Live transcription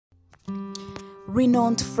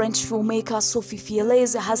renowned French filmmaker Sophie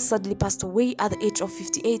Fillières has sadly passed away at the age of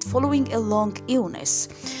 58 following a long illness.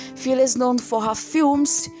 Fillières, known for her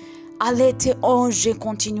films À l'été on j'ai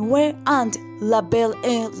continué and La Belle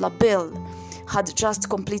et la Belle, had just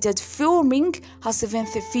completed filming her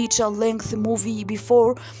seventh feature-length movie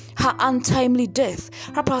before her untimely death.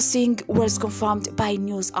 Her passing was confirmed by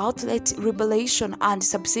news outlet Revelation and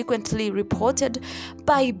subsequently reported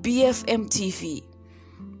by BFM TV.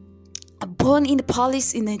 Born in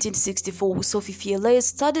Paris in 1964, Sophie Fillières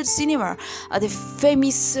studied cinema at the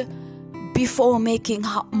famous before making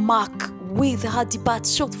her mark with her debut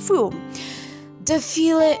short film, De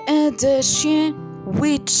Filles et de Chiens,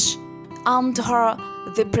 which earned her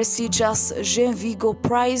the prestigious Jean Vigo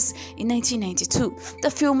Prize in 1992.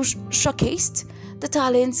 The film showcased the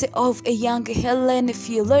talents of a young Hélène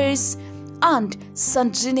Fillières and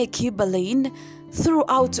Sandrine Kiberlin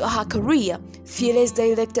throughout her career. Fillières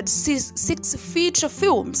directed six feature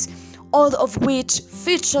films, all of which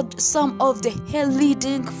featured some of the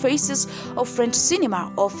leading faces of French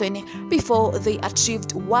cinema, often before they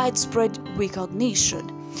achieved widespread recognition.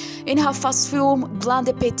 In her first film,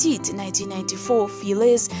 Grande Petite, in 1994,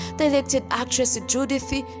 Fillières directed actress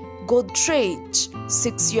Judith Godrèche.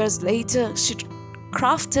 6 years later, she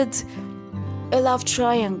crafted A Love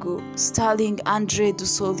Triangle, starring André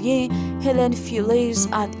Dussolier, Hélène Fillières,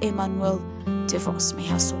 and Emmanuel Devos. May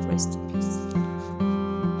her soul rest in peace.